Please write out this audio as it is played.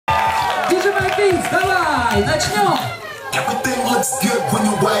Давай, начнем! Everything looks good when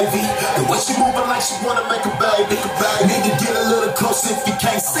you're wavy. The way she moving like she wanna make a baby. Need to get a little closer if you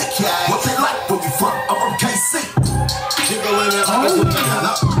can't see. What's it like where you from? I'm from KC. Jiggling it like it's with the hell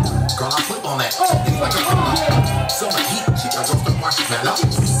up. Girl, I flip on that. It's like a fella. Summer heat, she got roast the marshmallow.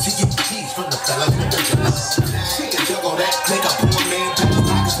 She get the keys from the fellas with the jealous. She can juggle that, make a poor man pay his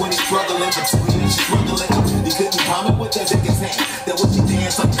pockets when he's struggling. Between and she's struggling. He couldn't palm it with that biggest hand. That was she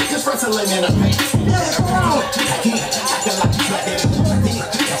dance like niggas wrestling in her pants.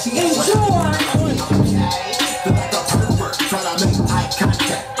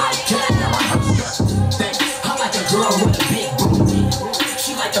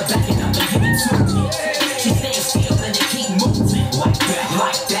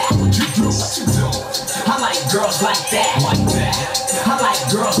 Girls like that, like that. I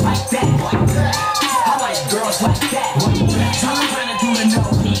like girls like that, like that. I like girls like that, like that. Tell them trying to do the no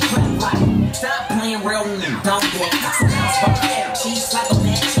he clap like. Stop playing real new, don't get she's like a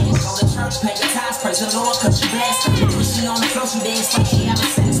bad chick. Go to church, pay your tithes, praise the Lord, cause she blessed. When she on the floor, she dance like she having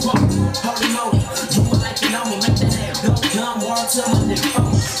sex. Holy moly, you would like to know me, make that hair go dumb word to my new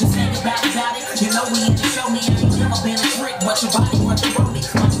phone. Just think about it, you know we in the show me. I ain't never been a trick, but your body worth the rolling.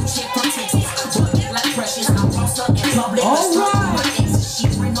 My new chick from Texas, but big like precious. I'm also in public. She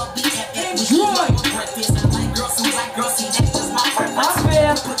bring up the FF, she like breakfast. I like girls who like girls, see that's just my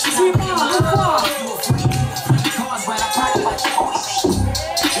preference. Put you on cars when I party like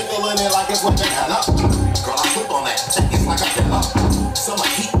Jiggling it like it's with the hell up. Girl, I flip on that. It's like a fella. Summer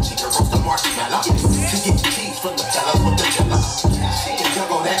heat, she can roast the marshmallow. She get the keys from the fellas with the jealous. She can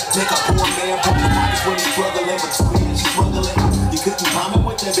juggle that, make a poor man put the pockets when he's struggling. Between and she's struggling. You couldn't palm it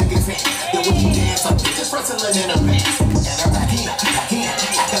with the biggest hand. Then when you dance, like niggas wrestling in her pants. And her back in,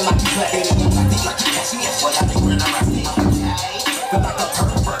 acting like you black in it. She is what I think when I'm rusty. Feel like a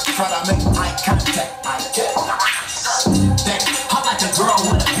pervert, try to make eye contact. I like a girl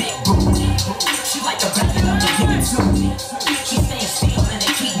with a big booty. She like to back it up and give it to me. She stays still and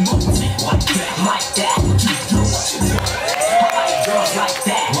they keep moving. Like that, like that. Keep doing what you do. I like girls like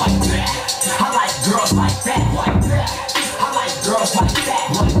that, like that. I like girls like that, like that. I like girls like that,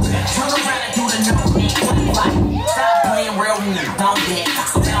 like that. Turn around and do the no and clap like. Stop playing real new, don't get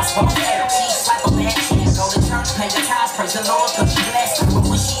bounce for air. She's like a bad chick. Go to church, pay your tithes, praise the Lord, cause she blessed. But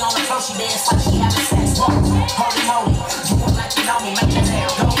when she on the floor, she dance like she having sex. Holy moly, you would like to know me, make that hair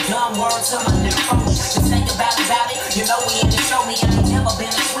go dumb word to my new phone. Just think about it, you know we in the show me. I ain't never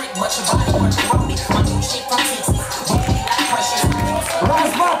been a trick, but your body worth the rolling. My new chick from Texas, but we like precious. Раз,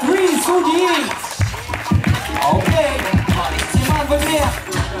 два, три, судьи! Окей! Снимаем в игре!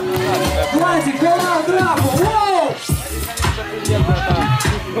 Классик, канал драку! Воу!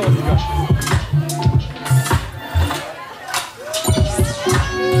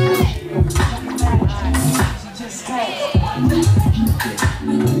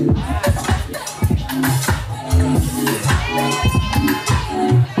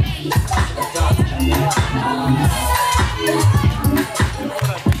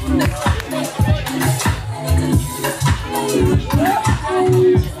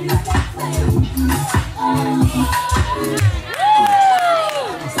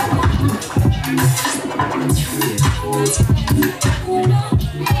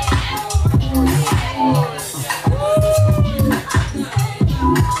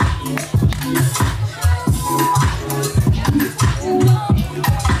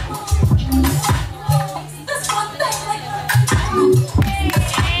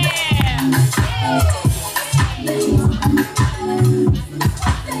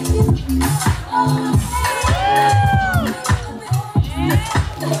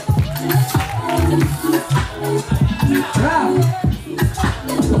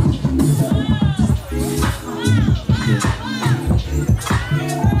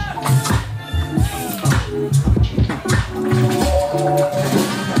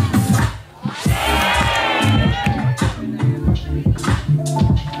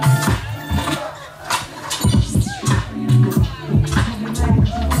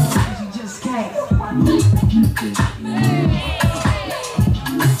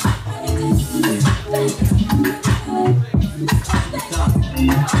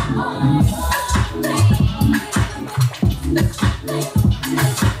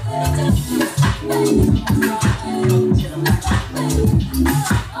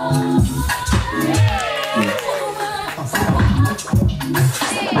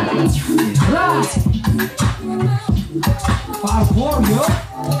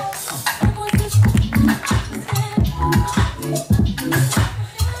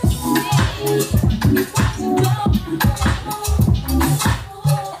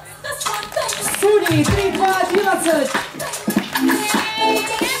 судей. 3-2-11.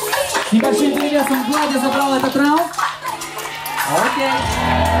 С небольшим перевесом Влади забрал этот раунд. Окей.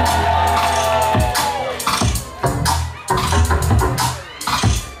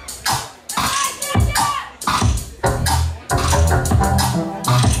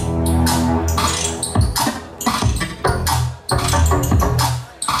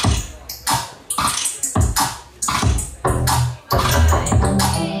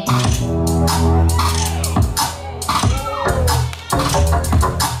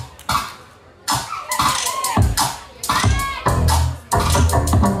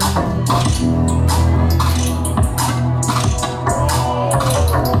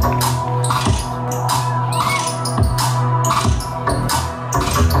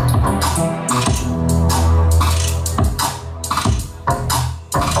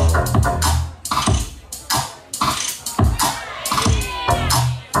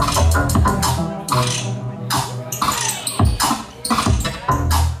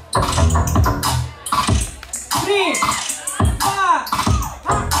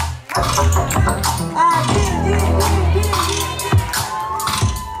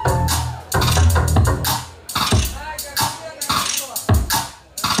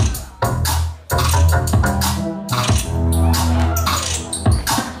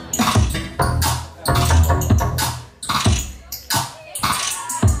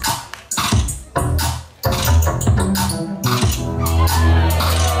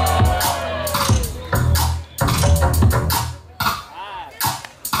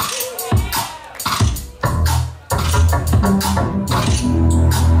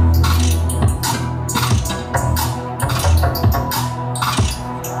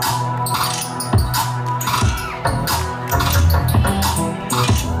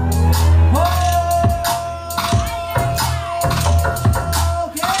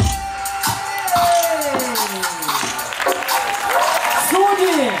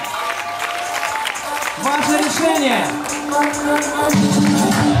 Ваше решение.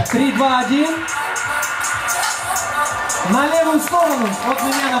 3-2-1. На левую сторону, от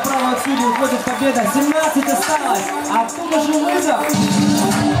меня направо от судьи уходит победа. 17 осталось. Оттуда же вызов.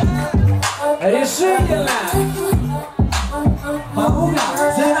 Решительно. Бабуга,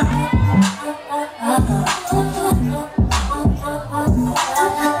 Зена.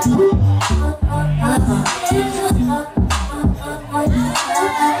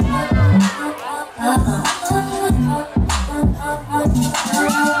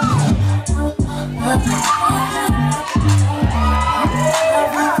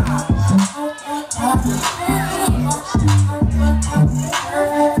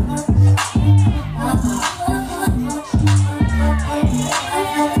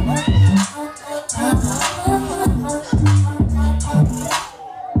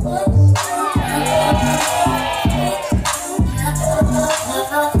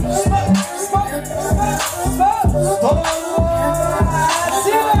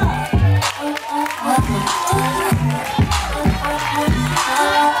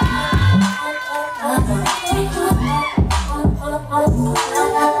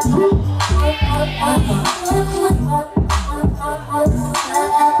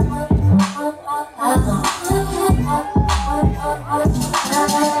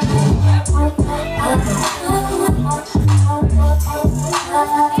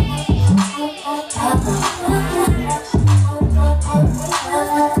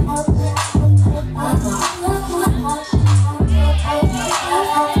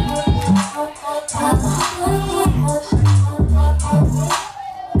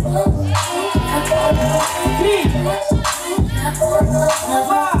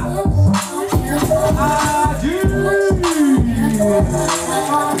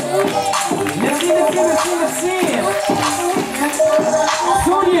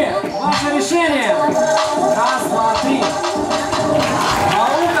 Судьи, ваше решение. Раз, два, три.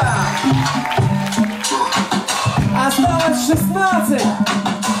 Наука. Осталось 16.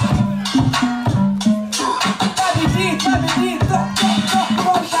 Победит, победит.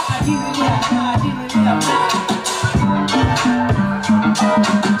 Один и нет.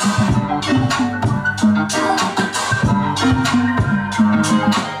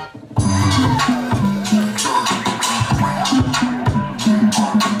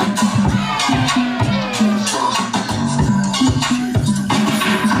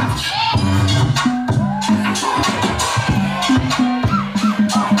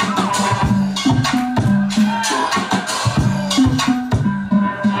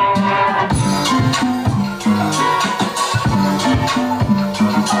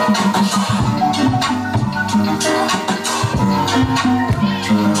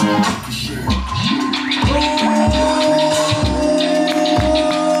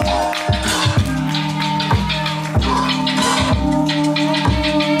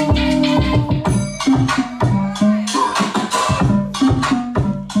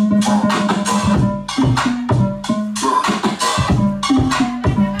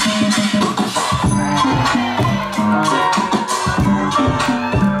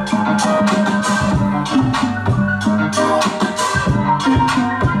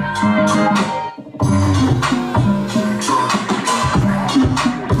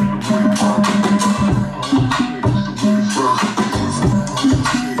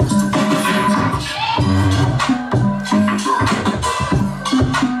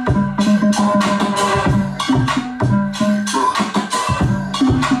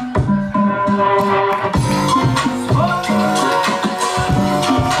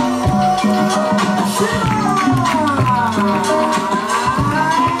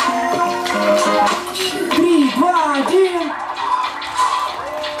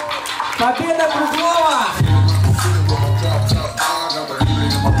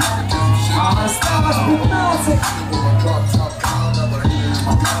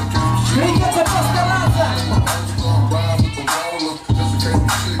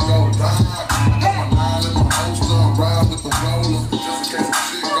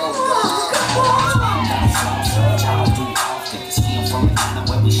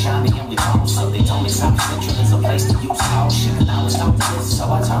 we shiny and we talk. So they told me South Central is a place to use caution. And I was out to listen,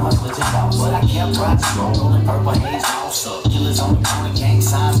 so I turned my switches off. But I kept riding, rolling purple haze also. Killers on the corner, gang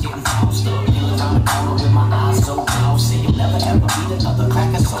signs getting tossed up. Killers on the corner with my eyes so glossy. You'll never ever meet another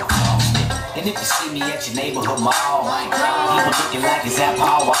cracker so frosty. And if you see me at your neighborhood mall, like people looking like it's at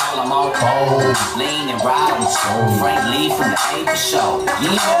Paul Wall, I'm on cold, lean and riding slow. Frank Lee from the Ava Show.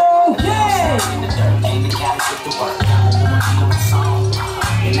 You know, in the dirt, came to Cali with the work. On the song.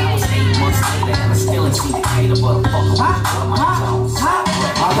 And now it's 8 months later, and I still ain't seen the hater, but fuck with my Jones.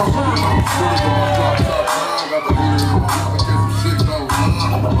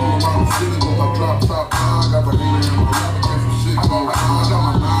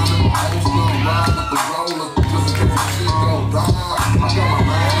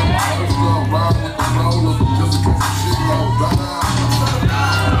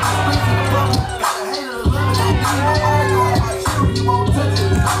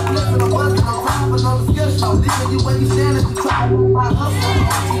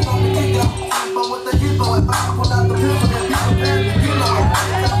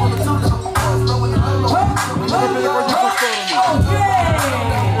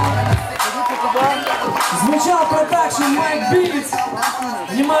 Звучал продакшн Майк Битс.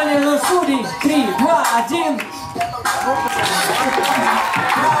 Внимание на судей. 3, 2, 1.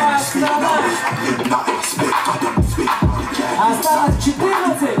 Правая сторона. Осталось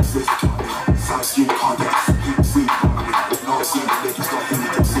 14.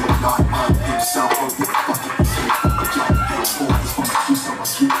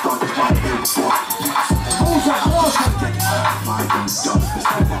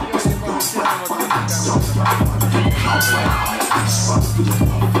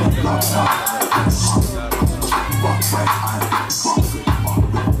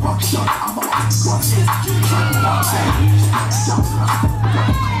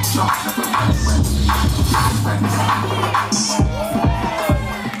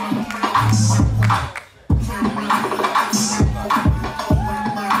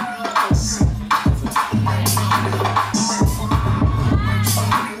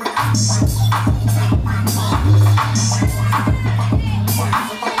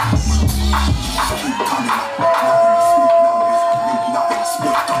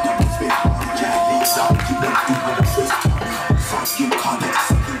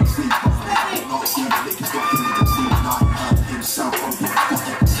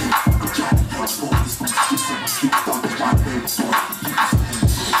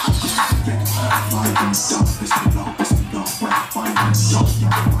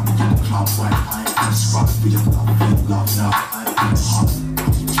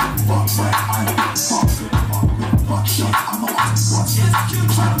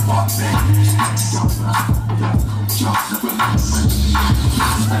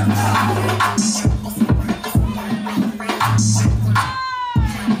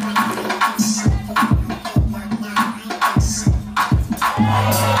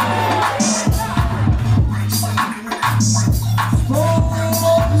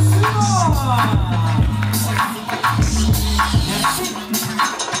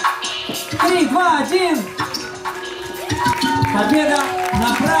 Победа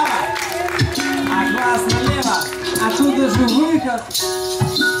направо, а класс налево. Оттуда же выход.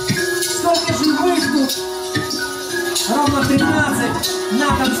 Сколько же выход? Ровно 15 на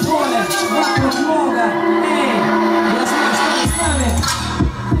танцполе. Вокруг много. Эй, я знаю, что вы с нами.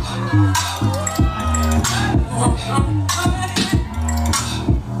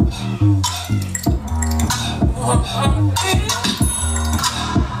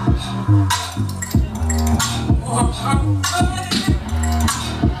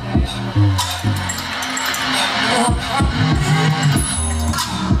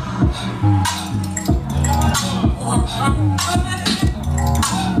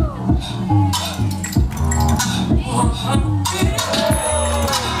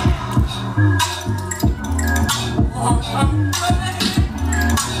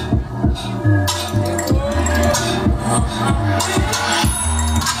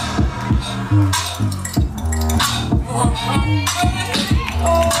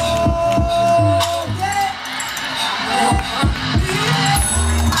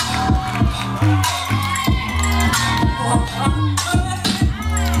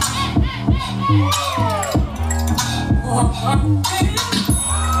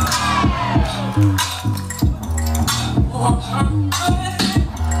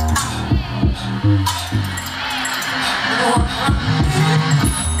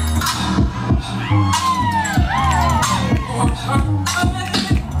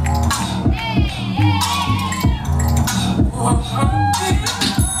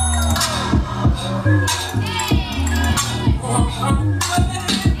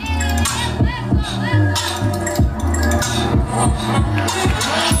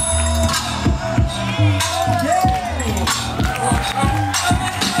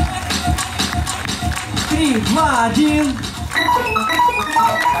 3, 2, 1.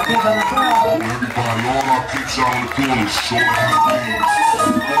 Победа направо.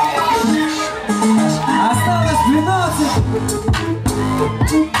 Осталось 12.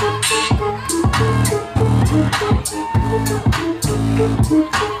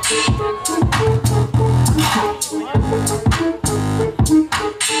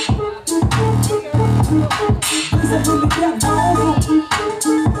 Вы забыли как на углу.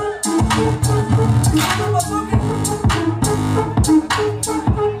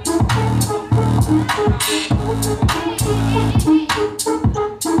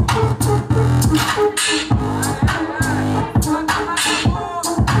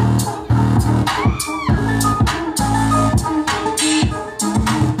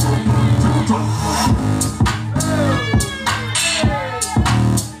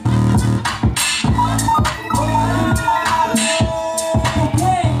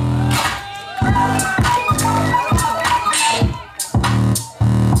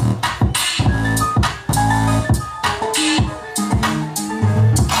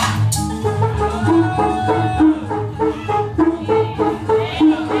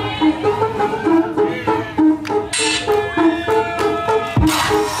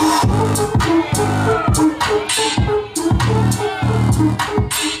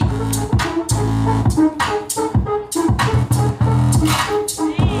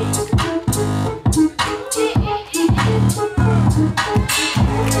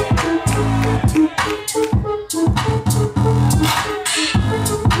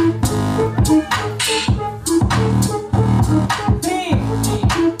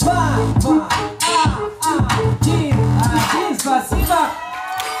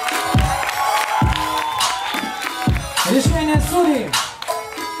 Решение судей.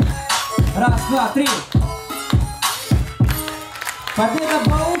 Раз, два, три. Победа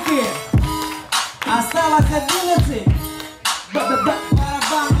Бауки. Осталось 11.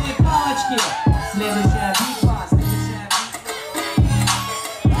 Барабанные палочки. Следующая битва.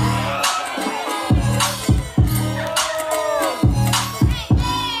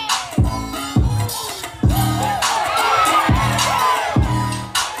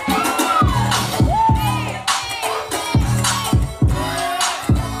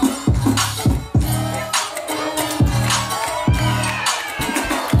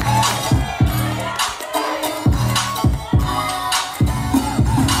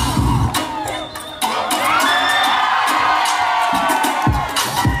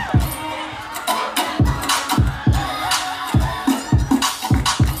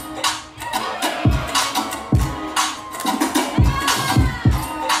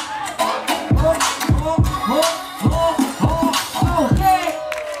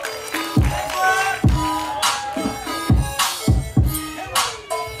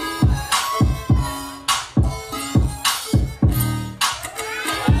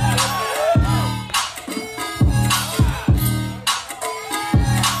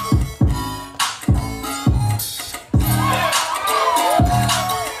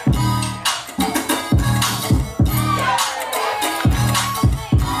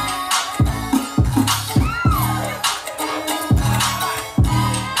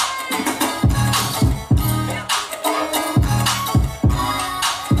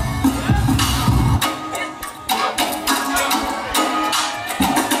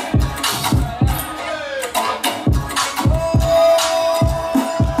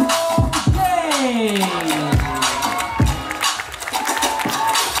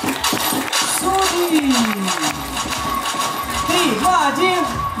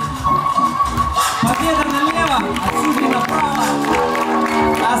 Победа налево, отсюда направо.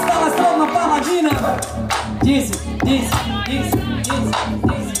 Осталось ровно половина. 10, 10, 10, 10,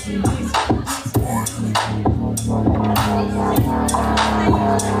 10, 10.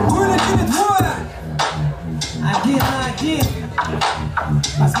 Вылетели двое. 1 на 1.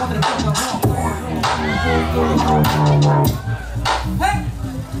 Посмотрим, кто кого. Эй!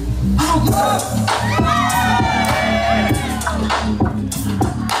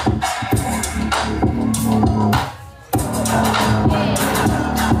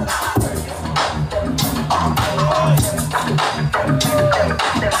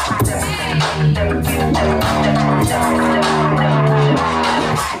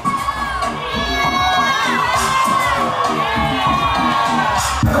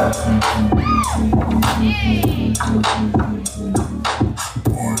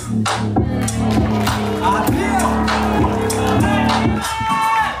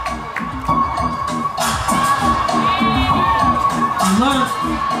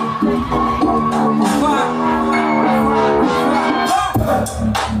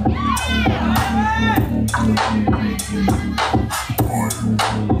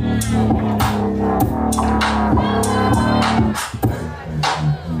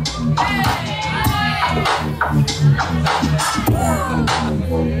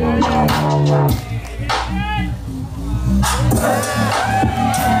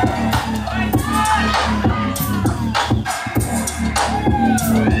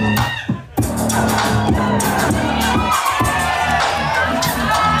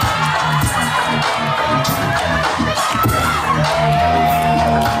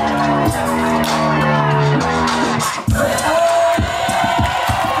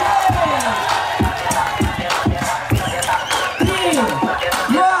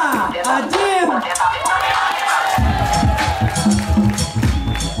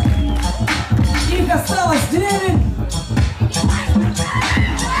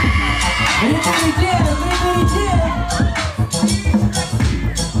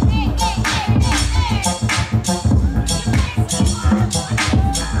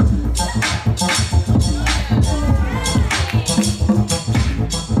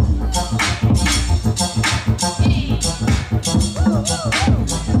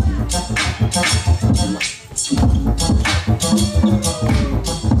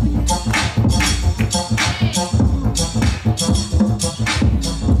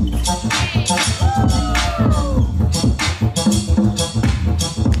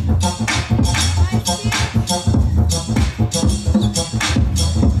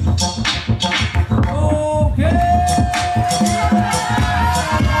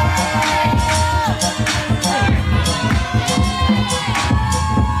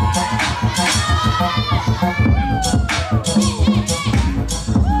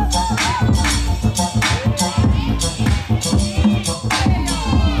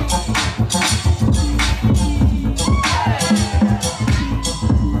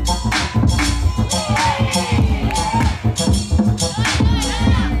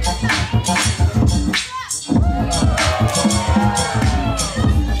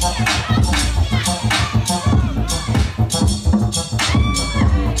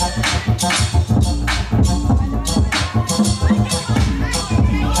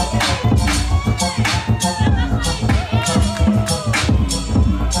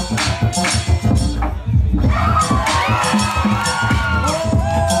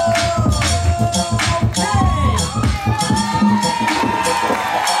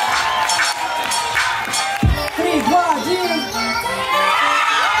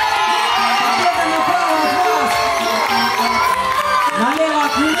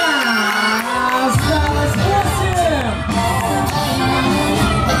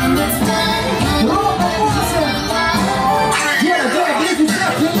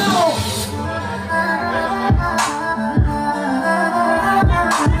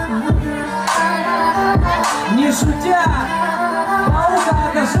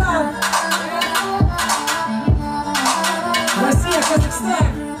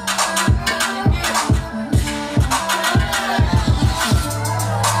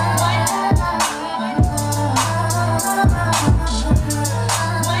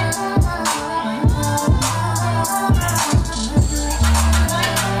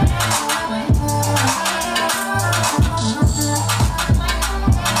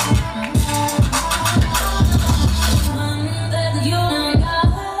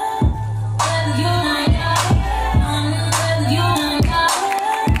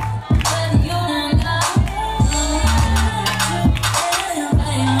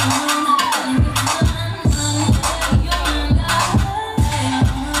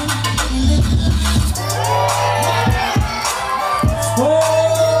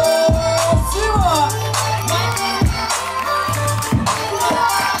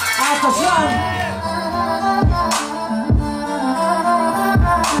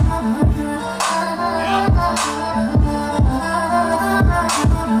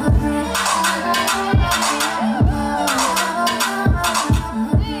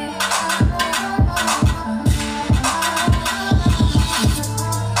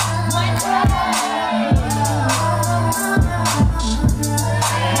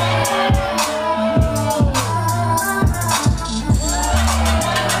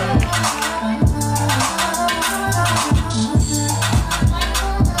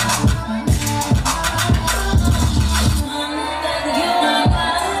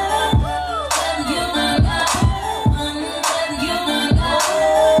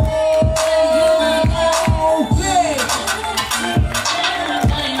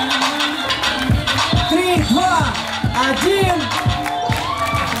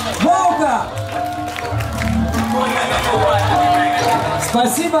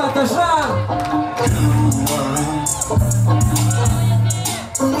 Спасибо, Тажан.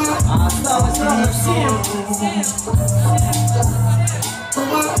 Осталось ровно 7.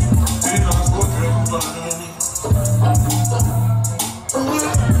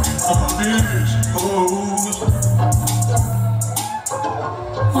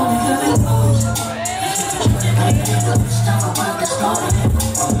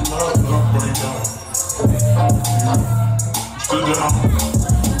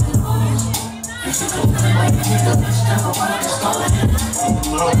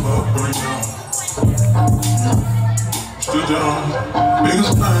 Stood down,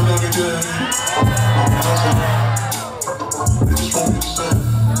 biggest plan every day. They just want me to say,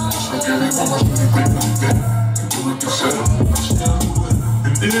 so give me one more thing like that. Do what you said,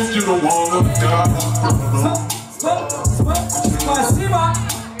 and if you don't wanna die, Спасибо.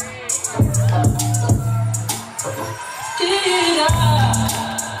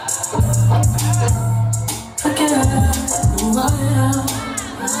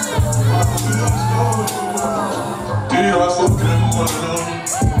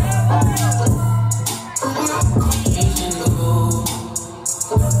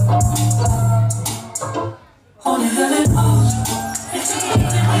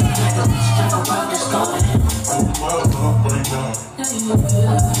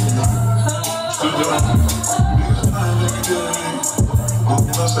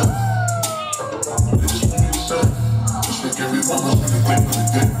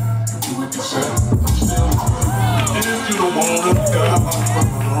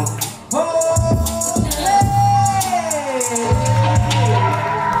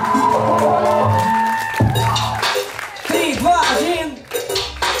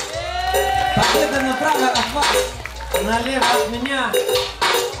 Победа направо от вас, налево от меня.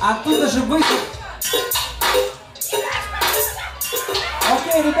 Оттуда же выход.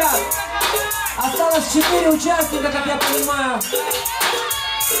 Окей, ребят. Осталось 4 участника, как я понимаю.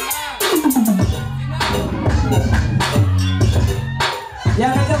 Я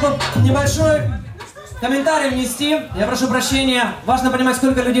хотел бы небольшой комментарий внести. Я прошу прощения. Важно понимать,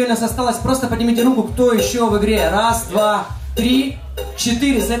 сколько людей у нас осталось. Просто поднимите руку, кто еще в игре. 1, 2, 3,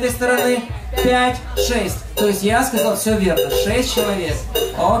 4 с этой стороны, 5, 6. То есть я сказал все верно. 6 человек.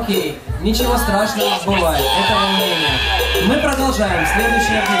 Окей. Ничего страшного бывает. Это волнение. Мы продолжаем.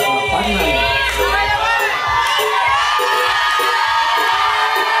 Следующая битва. Погнали.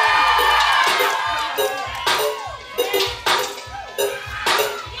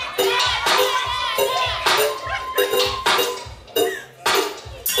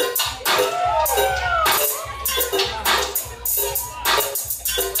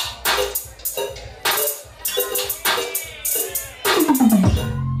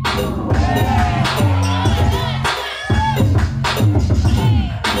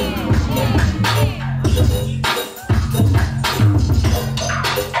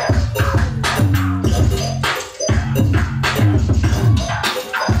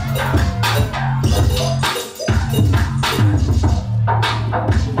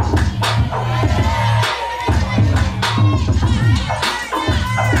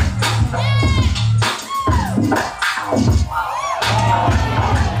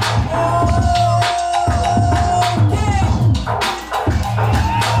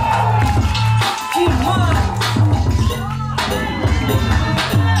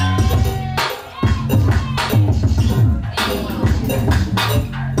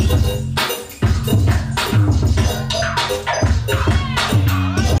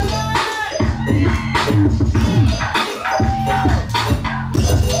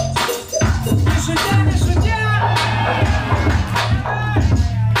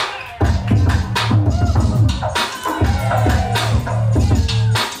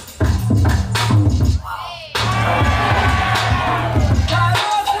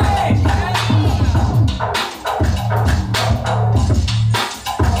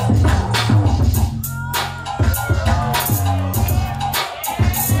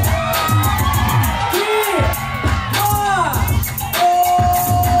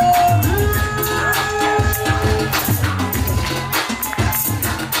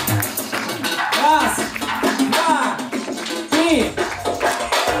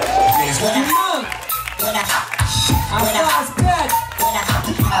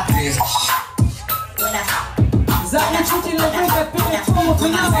 Заключительный выход перед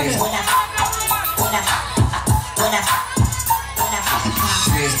полуфиналами.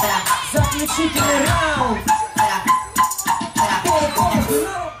 Заключительный раунд. Перед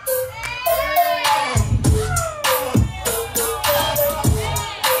полуфиналом.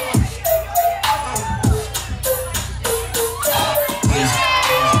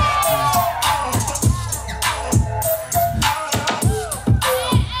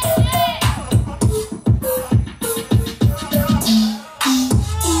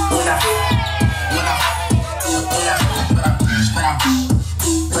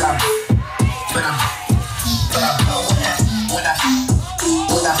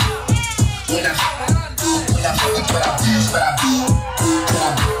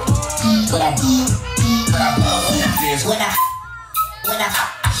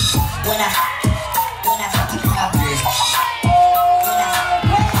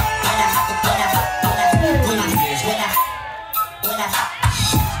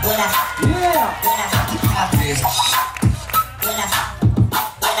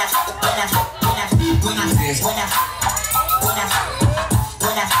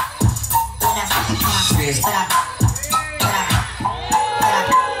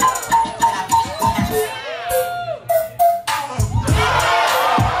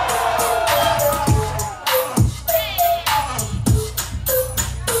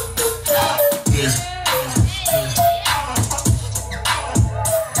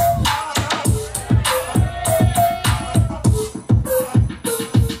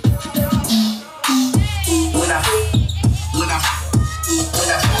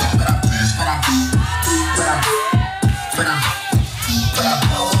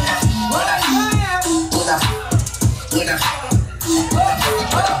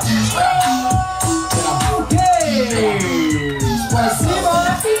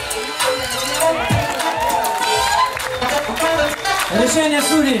 Решение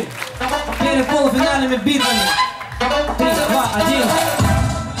судей перед полуфинальными битвами. 3, 2, 1.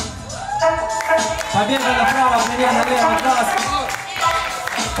 Победа направо, пример налево, класс.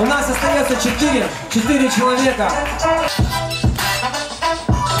 У нас остается 4 человека.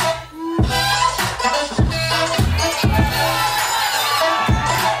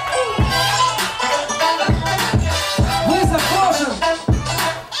 Вызов брошен.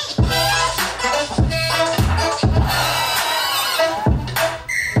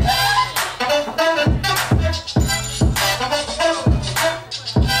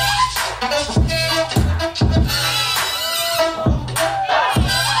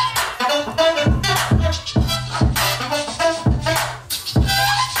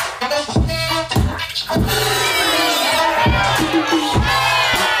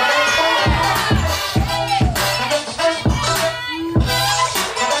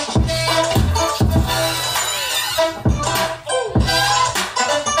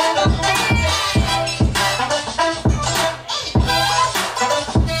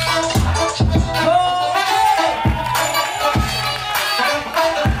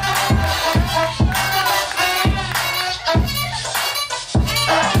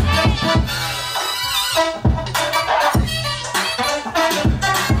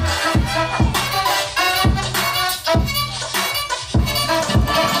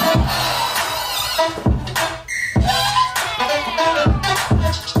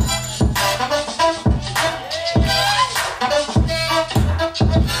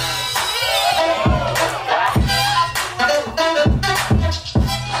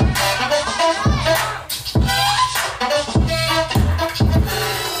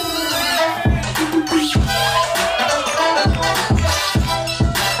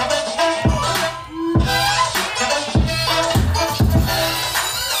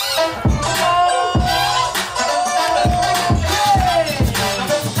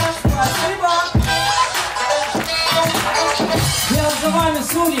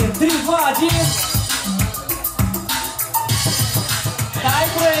 Судьи, 3, 2, 1.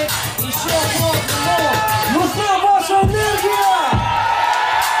 Тайбрейк, еще плотно. Нужна ваша энергия!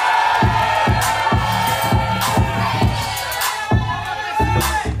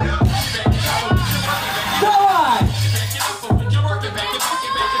 Давай!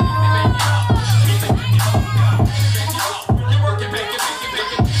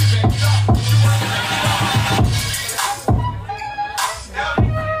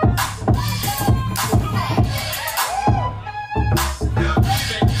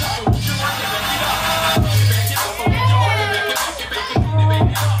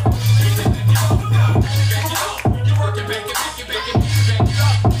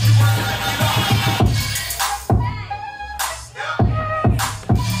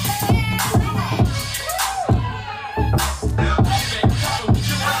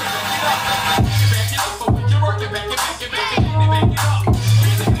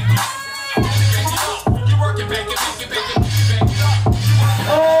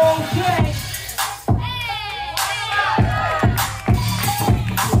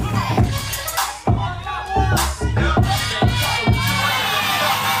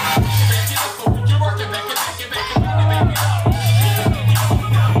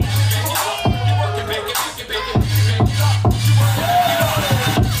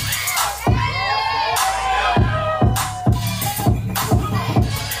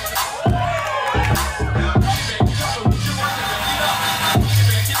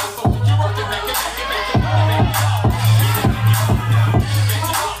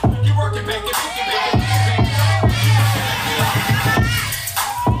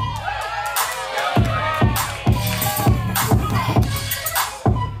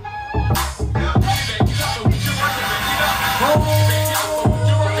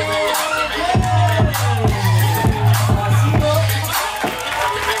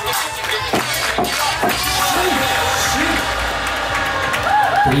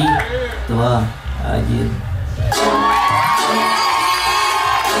 2, 1.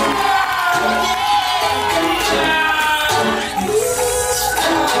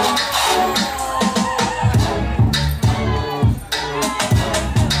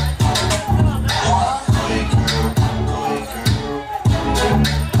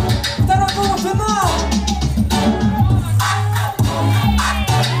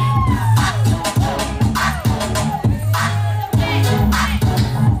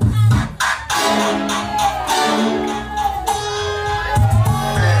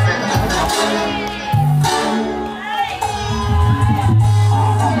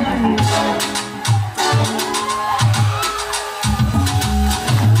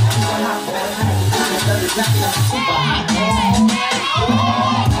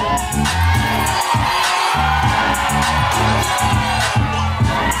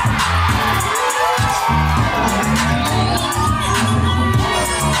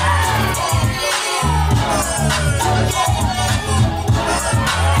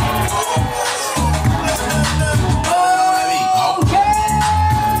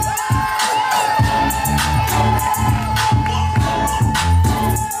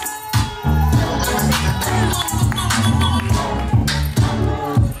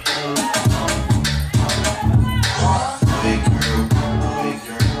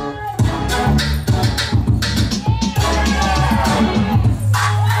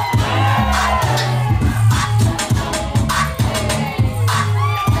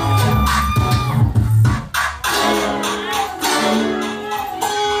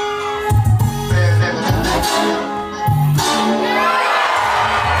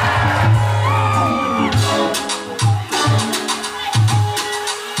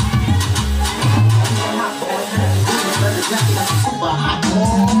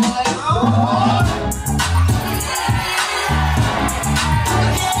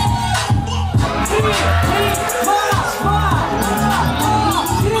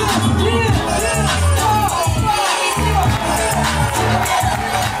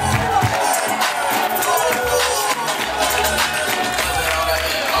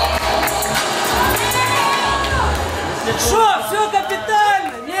 Что, все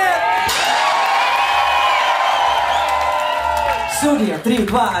капитально? Нет? Судья, 3,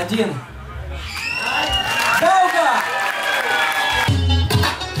 2, 1. Долго!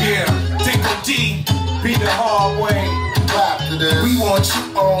 Yeah, take the D, be the hard way. After this, we want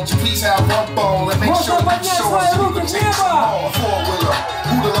you all to please have one ball and make sure you show us who can take some more. Four-wheeler,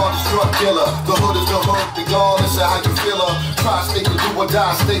 who the largest drug dealer? The hood is the hood, regardless of how you feel her. Tri-state to do or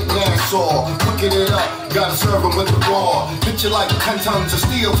die, state Nassau. Cooking it up, gotta serve them with the raw. Picture like 10 tons of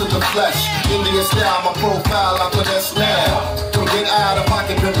steel to the flesh. Indian style, my profile, I finesse now. Don't get out of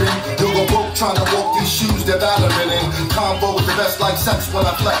pocket pimping. You'll go broke trying to walk these shoes that I done been in. Combo with the best like sex when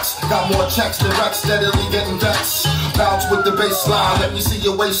I flex. Got more checks than Rex, steadily getting vexed. Bounce with the baseline, let me see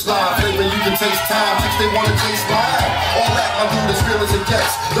your waistline. Flavor you can taste time, since they wanna taste mine. All that I do as real as it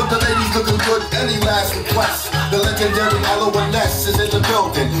gets. Look, the ladies looking good, any last request. The legendary LONS is in the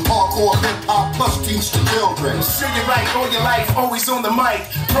building. Hardcore hip-hop plus teach the children. Sing it right all your life, always on the mic.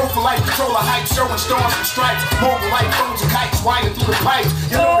 Pro for life, controller hype, showing stars and stripes. Mobile light, phones and kites, wired through the pipes.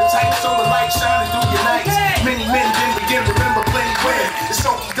 You know the type, solar light shining through your nights. Many men didn't begin, remember plenty win. It's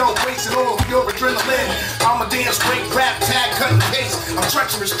so you don't waste it all of your adrenaline. I'm a damn straight rap, tag, cutting case. I'm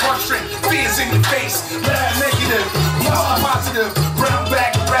treacherous, frustrating, fears in your face. Left negative, most positive. Brown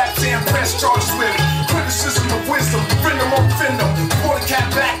back, rap, damn press charges with criticism of wisdom. Friend them or offend them. Pull the cat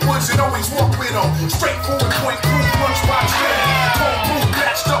backwards and always walk with them. Straightforward, point, proof, lunchbox ready. Cold proof,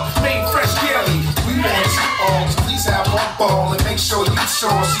 matched up, made fresh daily. We want you all to please have one ball and make sure you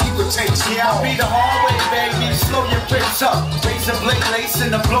show us so you can take some Yeah, I'll be the hard way, baby. Slow your pace up. Razor blade lace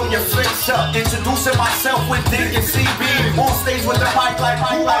and to blow your face up. Introducing myself with Dig and CB. On stage with the mic like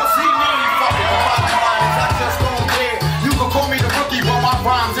who I see me. Fucking the bottom line is I just don't care. You can call me the rookie, but my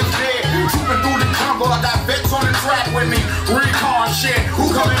rhymes is dead. Trooping through the jungle, I got vets on the track with me. Recon shit, who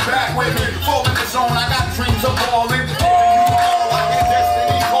coming back with me? Fall in the zone, I got dreams of balling. You all, I get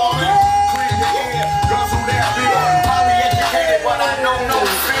destiny calling. Clear the air, girls who that feel. Highly educated, but I know no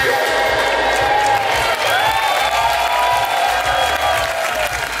fear.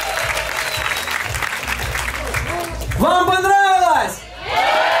 Вам понравилось?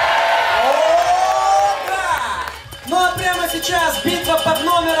 О, да! Ну а прямо сейчас битва под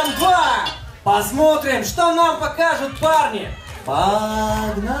номером 2. Посмотрим, что нам покажут парни.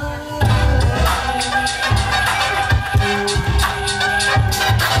 Погнали!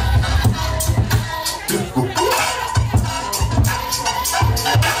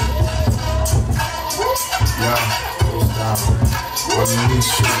 Yeah, stop.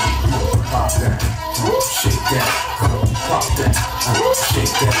 pop that, shake that, pop that,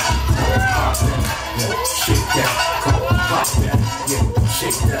 shake that, pop that, yeah, shake that, pop that, yeah,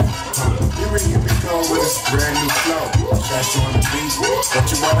 shake that. Here we go with this brand new flow. Trash you on the beat, what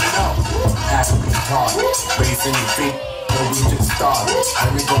you wanna know? Happy hard, bass in your feet. But we just started,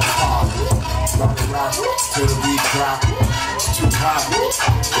 and we gon' hard. Rock and rock, till the beat drop. Too hot, what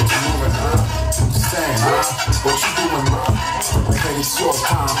you moving, huh? Just saying, huh? What you doing, ma? Okay, it's your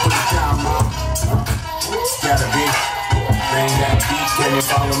time, put it down, ma. Gotta be, bang that beat, can you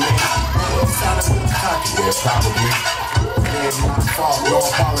follow me? Sound a little cocky, yeah, probably. It ain't my fault, no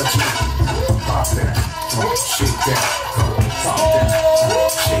apology. Pop that, shake that, pop that,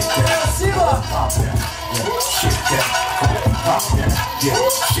 shake that, pop that, yeah, shake that, pop that, yeah,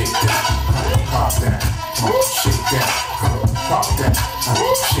 shake that, pop that, shake that, pop that,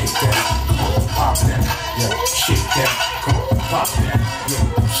 shake that, pop that, yeah, shake that, pop that, yeah,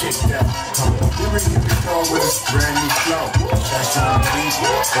 shake that. Here we go with this brand new flow. That's on the beat,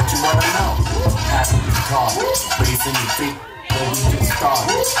 what you wanna know? Happy guitar, bass in your feet. We just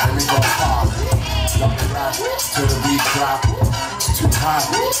started, and we gon' hard. Love the rock, till the beat drop. It's too hot,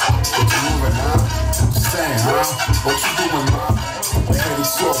 what you moving, huh? Just saying, huh? What you doing, ma? Hey,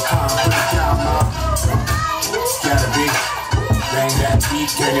 it's your time, put it down, ma. Gotta be, bang that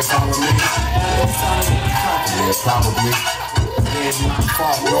beat, can you follow me? Yeah, probably. It ain't my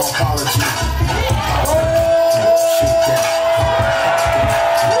fault, no apology.